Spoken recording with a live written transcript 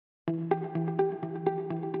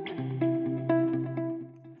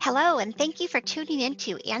Hello, and thank you for tuning in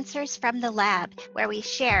to Answers from the Lab, where we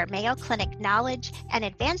share Mayo Clinic knowledge and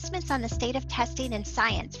advancements on the state of testing and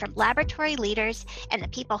science from laboratory leaders and the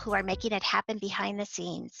people who are making it happen behind the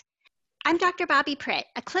scenes. I'm Dr. Bobby Pritt,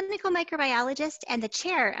 a clinical microbiologist and the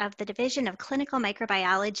chair of the Division of Clinical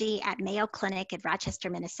Microbiology at Mayo Clinic in Rochester,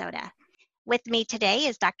 Minnesota. With me today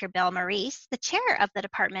is Dr. Bill Morice, the chair of the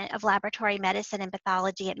Department of Laboratory Medicine and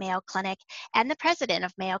Pathology at Mayo Clinic and the president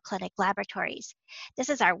of Mayo Clinic Laboratories. This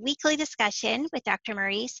is our weekly discussion with Dr.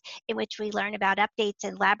 Morice, in which we learn about updates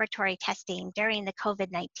in laboratory testing during the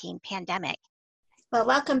COVID-19 pandemic. Well,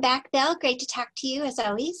 welcome back, Bill. Great to talk to you as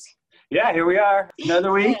always. Yeah, here we are.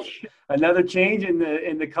 Another week, another change in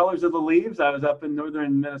the colors of the leaves. I was up in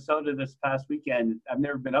northern Minnesota this past weekend. I've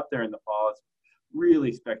never been up there in the fall. It's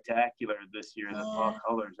really spectacular this year. The fall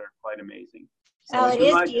colors are quite amazing. So it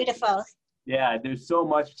is beautiful. Yeah, there's so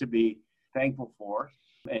much to be thankful for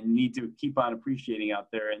and need to keep on appreciating out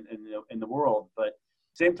there in the world. But at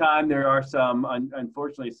the same time, there are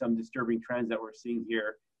unfortunately, some disturbing trends that we're seeing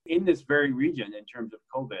here in this very region in terms of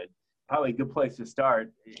COVID. Probably a good place to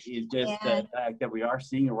start is just the fact that we are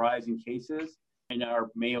seeing a rise in cases in our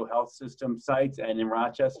Mayo Health System sites and in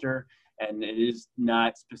Rochester. And it is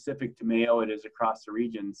not specific to Mayo, it is across the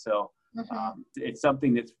region. So it's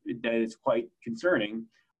something that is quite concerning.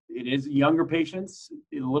 It is younger patients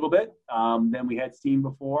a little bit than we had seen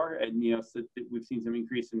before. And, so we've seen some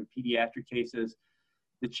increase in pediatric cases.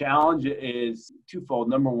 The challenge is twofold.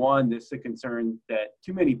 Number one, there's a concern that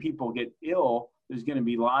too many people get ill. There's going to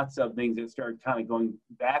be lots of things that start kind of going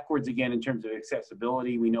backwards again in terms of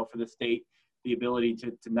accessibility. We know for the state, the ability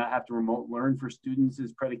to not have to remote learn for students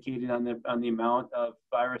is predicated on the amount of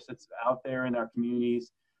virus that's out there in our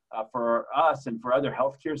communities. For us and for other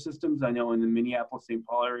healthcare systems, I know in the Minneapolis-St.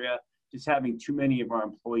 Paul area, just having too many of our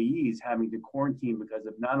employees having to quarantine because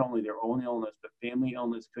of not only their own illness, but family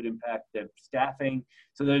illness could impact the staffing.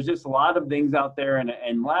 So there's just a lot of things out there.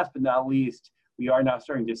 And last but not least, we are now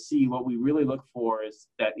starting to see what we really look for is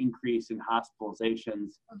that increase in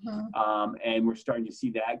hospitalizations. And we're starting to see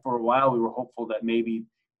that. For a while, we were hopeful that maybe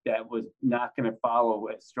that was not going to follow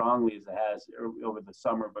as strongly as it has over the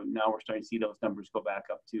summer, but now we're starting to see those numbers go back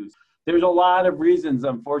up too. There's a lot of reasons,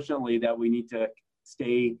 unfortunately, that we need to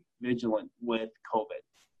stay vigilant with COVID.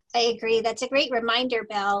 I agree. That's a great reminder,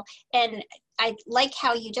 Bill. And I like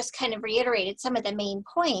how you just kind of reiterated some of the main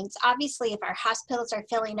points. Obviously, if our hospitals are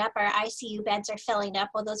filling up, our ICU beds are filling up,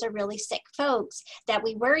 well, those are really sick folks that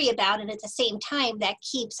we worry about. And at the same time, that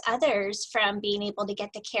keeps others from being able to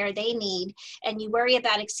get the care they need. And you worry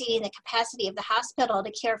about exceeding the capacity of the hospital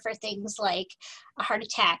to care for things like a heart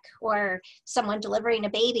attack or someone delivering a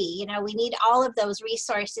baby. We need all of those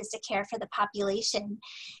resources to care for the population.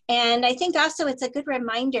 And I think also it's a good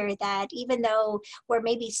reminder that even though we're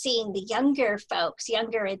maybe seeing the younger folks,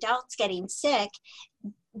 younger adults getting sick,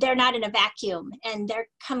 they're not in a vacuum and they're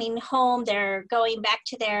coming home, they're going back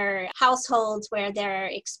to their households where they're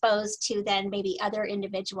exposed to then maybe other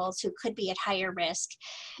individuals who could be at higher risk.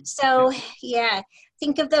 So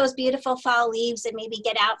think of those beautiful fall leaves and maybe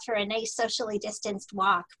get out for a nice socially distanced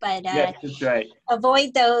walk, but that's right.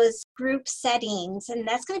 Avoid those group settings. And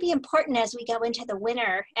that's going to be important as we go into the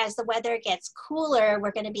winter. As the weather gets cooler,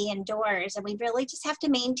 we're going to be indoors, and we really just have to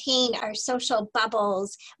maintain our social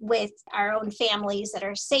bubbles with our own families that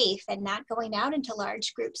are safe and not going out into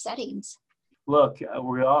large group settings. Look,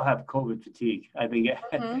 we all have COVID fatigue. I think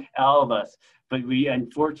all of us, but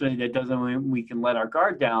unfortunately, that doesn't mean we can let our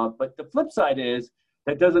guard down. But the flip side is,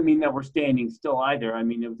 that doesn't mean that we're standing still either. I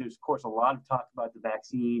mean, there's, of course, a lot of talk about the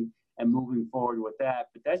vaccine and moving forward with that,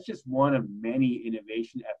 but that's just one of many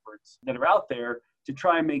innovation efforts that are out there to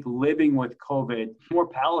try and make living with COVID more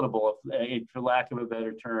palatable, for lack of a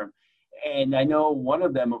better term. And I know one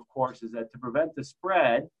of them, of course, is that to prevent the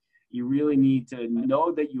spread, you really need to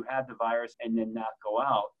know that you have the virus and then not go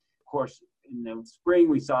out. Of course, in the spring,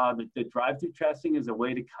 we saw that the drive-through testing is a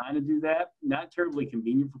way to kind of do that. Not terribly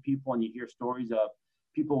convenient for people, and you hear stories of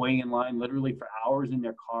people waiting in line literally for hours in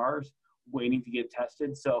their cars waiting to get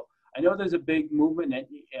tested. So I know there's a big movement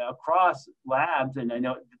across labs, and I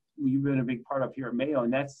know you've been a big part of here at Mayo,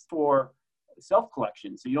 and that's for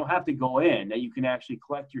self-collection. So you don't have to go in, that you can actually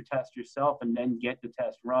collect your test yourself and then get the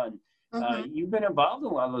test run. You've been involved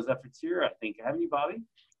in a lot of those efforts here, I think. Haven't you, Bobby?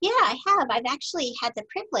 Yeah, I have. I've actually had the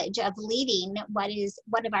privilege of leading what is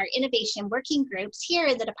one of our innovation working groups here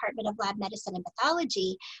in the Department of Lab Medicine and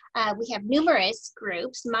Pathology. We have numerous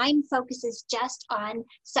groups. Mine focuses just on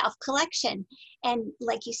self-collection. And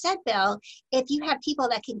like you said, Bill, if you have people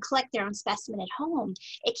that can collect their own specimen at home,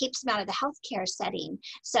 it keeps them out of the healthcare setting.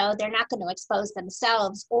 So they're not going to expose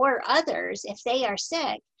themselves or others if they are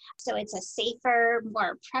sick. So it's a safer,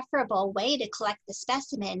 more preferable way to collect the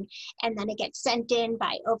specimen, and then it gets sent in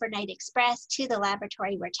by overnight express to the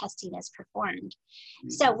laboratory where testing is performed.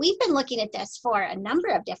 So we've been looking at this for a number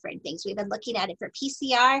of different things. We've been looking at it for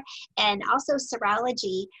PCR and also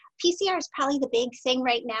serology. PCR is probably the big thing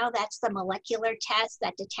right now. That's the molecular test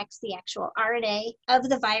that detects the actual RNA of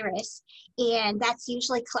the virus. And that's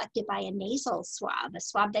usually collected by a nasal swab, a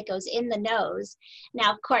swab that goes in the nose.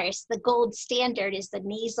 Now, of course, the gold standard is the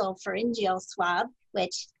nasal pharyngeal swab,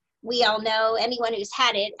 which we all know, anyone who's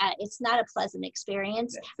had it, it's not a pleasant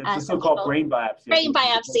experience. Yeah, it's the so-called brain biopsy. Brain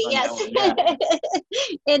biopsy, yes. Yeah.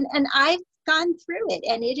 and I've gone through it,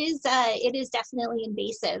 and it is definitely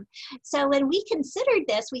invasive. So when we considered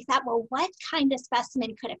this, we thought, well, what kind of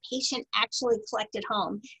specimen could a patient actually collect at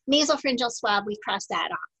home? Nasopharyngeal swab, we crossed that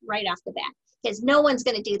off right off the bat, because no one's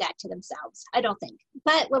going to do that to themselves, I don't think.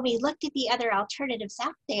 But when we looked at the other alternatives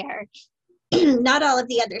out there, not all of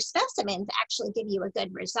the other specimens actually give you a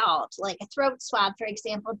good result. Like a throat swab, for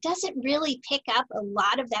example, doesn't really pick up a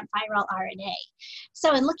lot of that viral RNA.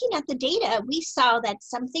 So in looking at the data, we saw that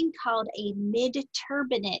something called a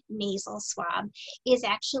mid-turbinate nasal swab is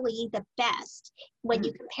actually the best when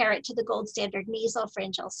you compare it to the gold standard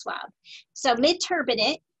nasopharyngeal swab. So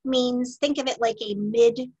mid-turbinate means, think of it like a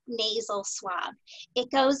mid-nasal swab. It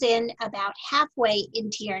goes in about halfway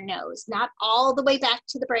into your nose, not all the way back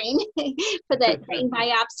to the brain for the brain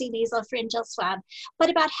biopsy nasopharyngeal swab, but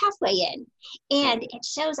about halfway in. And it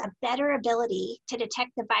shows a better ability to detect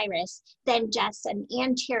the virus than just an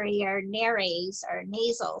anterior nares or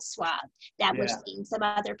nasal swab that we're seeing some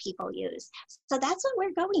other people use. So that's what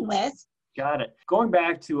we're going with. Got it. Going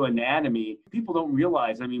back to anatomy, people don't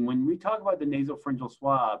realize, I mean, when we talk about the nasopharyngeal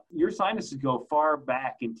swab, your sinuses go far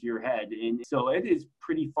back into your head. And so it is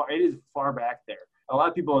pretty far, it is far back there. A lot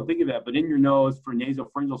of people don't think of that, but in your nose for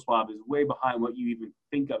nasopharyngeal swab is way behind what you even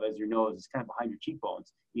think of as your nose. It's kind of behind your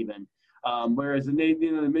cheekbones even. Whereas the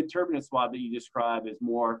mid-turbinate swab that you describe is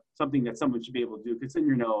more something that someone should be able to do because it's in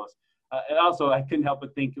your nose. And also, I couldn't help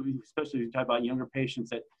but think, especially if you talk about younger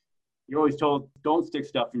patients, that you're always told, don't stick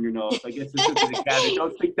stuff in your nose. I guess this is the caveat.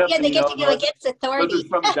 Don't stick stuff in your nose. Yeah, they get to go against authority. This is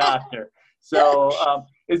from a doctor. So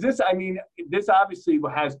is this, I mean, this obviously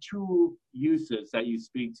has two uses that you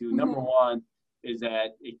speak to. Number one is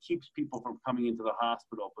that it keeps people from coming into the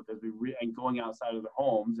hospital because and going outside of their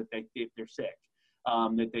homes if they're sick,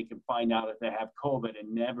 that they can find out if they have COVID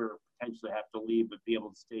and never potentially have to leave, but be able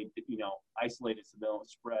to stay, isolated so they don't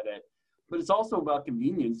spread it. But it's also about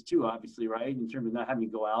convenience too, obviously, right? In terms of not having to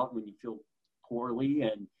go out when you feel poorly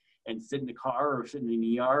and sit in the car or sit in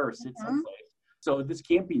an ER or sit someplace. So this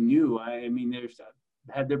can't be new. I mean,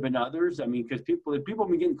 had there been others? I mean, because people have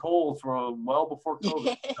been getting colds for well before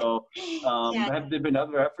COVID. So have there been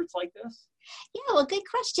other efforts like this? Yeah, well, good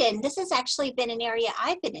question. This has actually been an area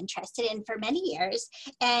I've been interested in for many years.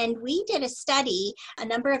 And we did a study a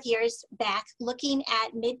number of years back looking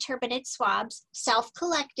at mid-turbinate swabs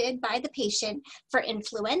self-collected by the patient for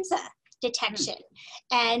influenza detection.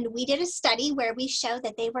 And we did a study where we showed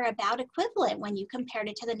that they were about equivalent when you compared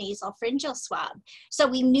it to the nasopharyngeal swab. So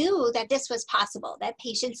we knew that this was possible, that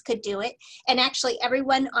patients could do it. And actually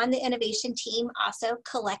everyone on the innovation team also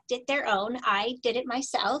collected their own. I did it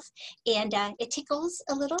myself, and it tickles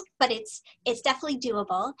a little, but it's definitely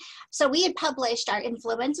doable. So we had published our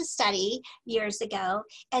influenza study years ago.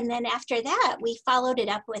 And then after that, we followed it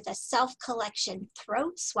up with a self-collection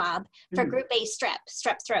throat swab for group A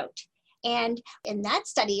strep throat. And in that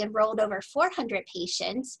study enrolled over 400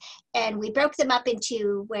 patients, and we broke them up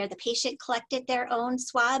into where the patient collected their own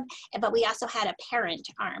swab, but we also had a parent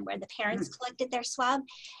arm where the parents collected their swab.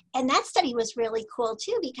 And that study was really cool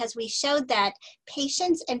too, because we showed that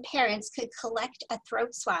patients and parents could collect a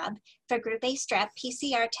throat swab for group A strep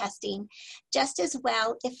PCR testing just as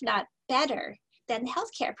well, if not better, than the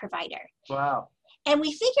healthcare provider. Wow. And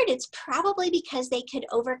we figured it's probably because they could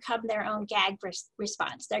overcome their own gag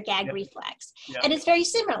response, their gag reflex. And it's very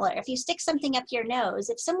similar. If you stick something up your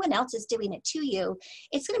nose, if someone else is doing it to you,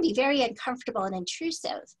 it's going to be very uncomfortable and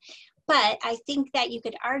intrusive. But I think that you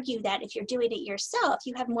could argue that if you're doing it yourself,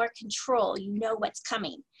 you have more control. You know what's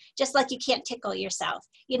coming, just like you can't tickle yourself.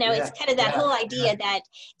 It's kind of that whole idea that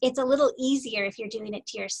it's a little easier if you're doing it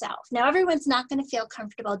to yourself. Now, everyone's not going to feel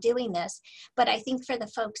comfortable doing this, but I think for the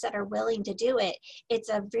folks that are willing to do it, it's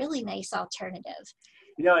a really nice alternative.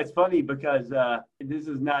 It's funny because this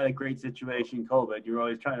is not a great situation, COVID. You're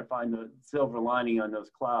always trying to find the silver lining on those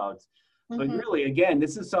clouds. But really, again,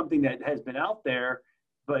 this is something that has been out there,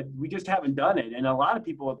 but we just haven't done it. And a lot of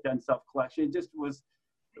people have done self-collection. It was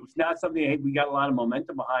not something we got a lot of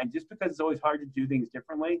momentum behind, just because it's always hard to do things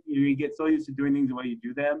differently. You get so used to doing things the way you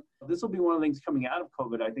do them. This will be one of the things coming out of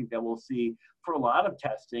COVID, I think, that we'll see for a lot of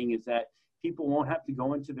testing, is that people won't have to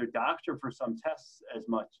go into their doctor for some tests as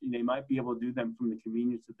much. They might be able to do them from the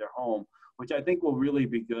convenience of their home, which I think will really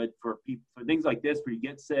be good for people, for things like this, where you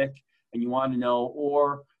get sick and you want to know.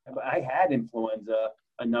 Or I had influenza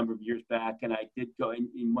a number of years back, and I did go, and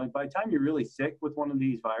by the time you're really sick with one of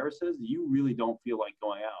these viruses, you really don't feel like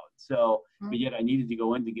going out. So, but yet I needed to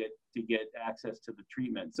go in to get access to the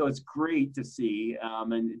treatment. So it's great to see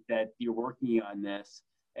and that you're working on this.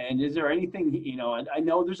 And is there anything, I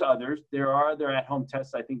know there's others. There are other at-home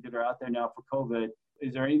tests, I think, that are out there now for COVID.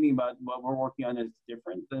 Is there anything about what we're working on that's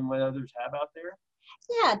different than what others have out there?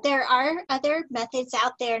 Yeah, there are other methods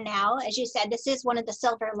out there now. As you said, this is one of the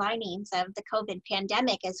silver linings of the COVID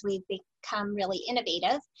pandemic, as we've become really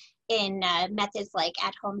innovative in methods like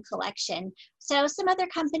at-home collection. So some other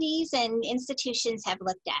companies and institutions have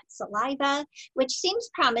looked at saliva, which seems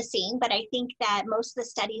promising, but I think that most of the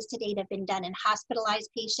studies to date have been done in hospitalized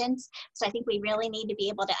patients. So I think we really need to be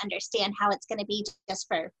able to understand how it's going to be just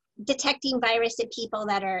for detecting virus in people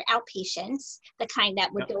that are outpatients, the kind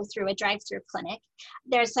that would go through a drive-through clinic.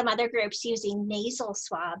 There's some other groups using nasal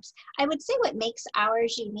swabs. I would say what makes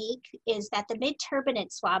ours unique is that the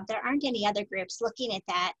mid-turbinate swab, there aren't any other groups looking at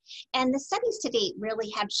that. And the studies to date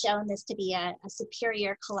really have shown this to be a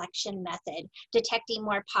superior collection method, detecting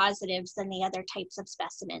more positives than the other types of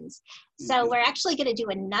specimens. So we're actually going to do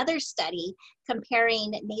another study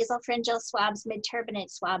comparing nasopharyngeal swabs,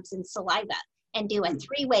 mid-turbinate swabs, and saliva, and do a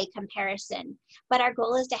 3-way comparison. But our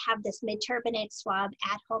goal is to have this mid-turbinate swab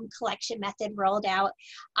at-home collection method rolled out.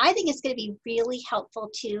 I think it's going to be really helpful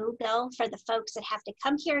too, Bill, for the folks that have to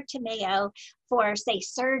come here to Mayo for, say,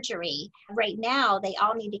 surgery. Right now, they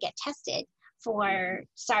all need to get tested for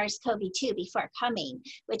SARS-CoV-2 before coming,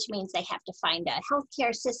 which means they have to find a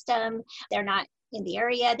healthcare system. They're not in the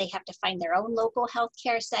area. They have to find their own local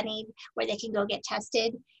healthcare setting where they can go get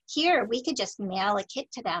tested. Here, we could just mail a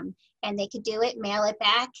kit to them, and they could do it, mail it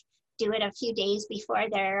back, do it a few days before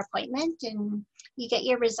their appointment, and you get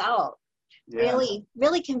your result. Really,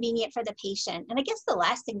 really convenient for the patient. And I guess the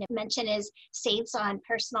last thing to mention is saves on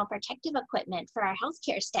personal protective equipment for our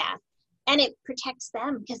healthcare staff. And it protects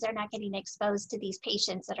them because they're not getting exposed to these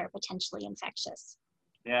patients that are potentially infectious.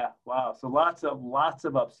 Yeah, wow. So lots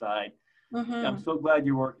of upside. I'm so glad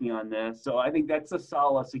you're working on this. So I think that's a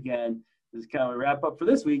solace again. This is kind of a wrap up for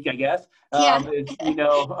this week, I guess. It's,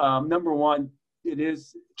 number one, it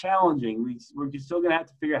is challenging. We're still going to have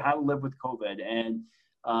to figure out how to live with COVID, and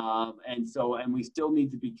we still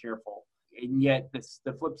need to be careful. And yet,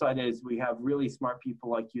 the flip side is we have really smart people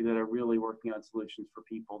like you that are really working on solutions for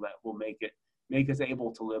people that will make us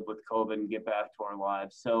able to live with COVID and get back to our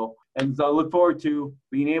lives. So I look forward to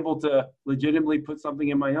being able to legitimately put something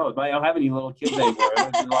in my nose. I don't have any little kids anymore.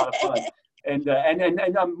 It's been a lot of fun. And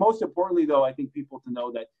most importantly, though, I think people to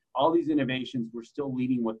know that all these innovations, we're still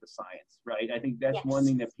leading with the science, right? I think that's one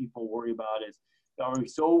thing that people worry about is, are we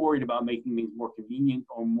so worried about making things more convenient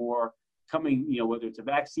or more coming, whether it's a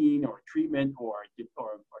vaccine or a treatment or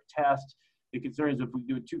a test. The concern is if we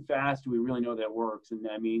do it too fast, do we really know that it works? And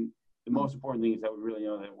I mean, the most important thing is that we really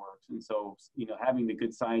know that it works. And so, having the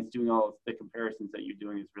good science, doing all of the comparisons that you're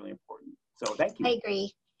doing is really important. So thank you. I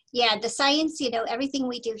agree. Yeah, the science, everything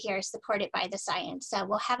we do here is supported by the science. So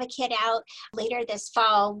we'll have a kit out later this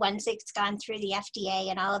fall once it's gone through the FDA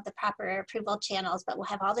and all of the proper approval channels, but we'll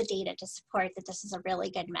have all the data to support that this is a really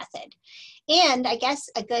good method. And I guess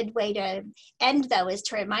a good way to end, though, is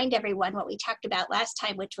to remind everyone what we talked about last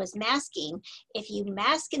time, which was masking. If you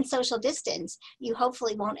mask and social distance, you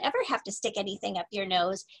hopefully won't ever have to stick anything up your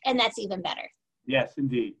nose, and that's even better. Yes,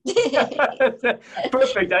 indeed.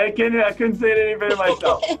 Perfect. I couldn't say it any better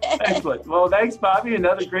myself. Excellent. Well, thanks, Bobby.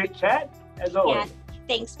 Another great chat, as always. Yeah.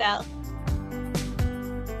 Thanks, Bill.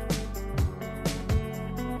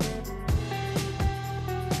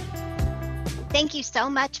 Thank you so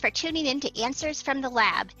much for tuning in to Answers from the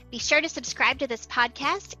Lab. Be sure to subscribe to this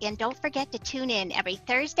podcast, and don't forget to tune in every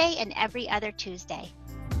Thursday and every other Tuesday.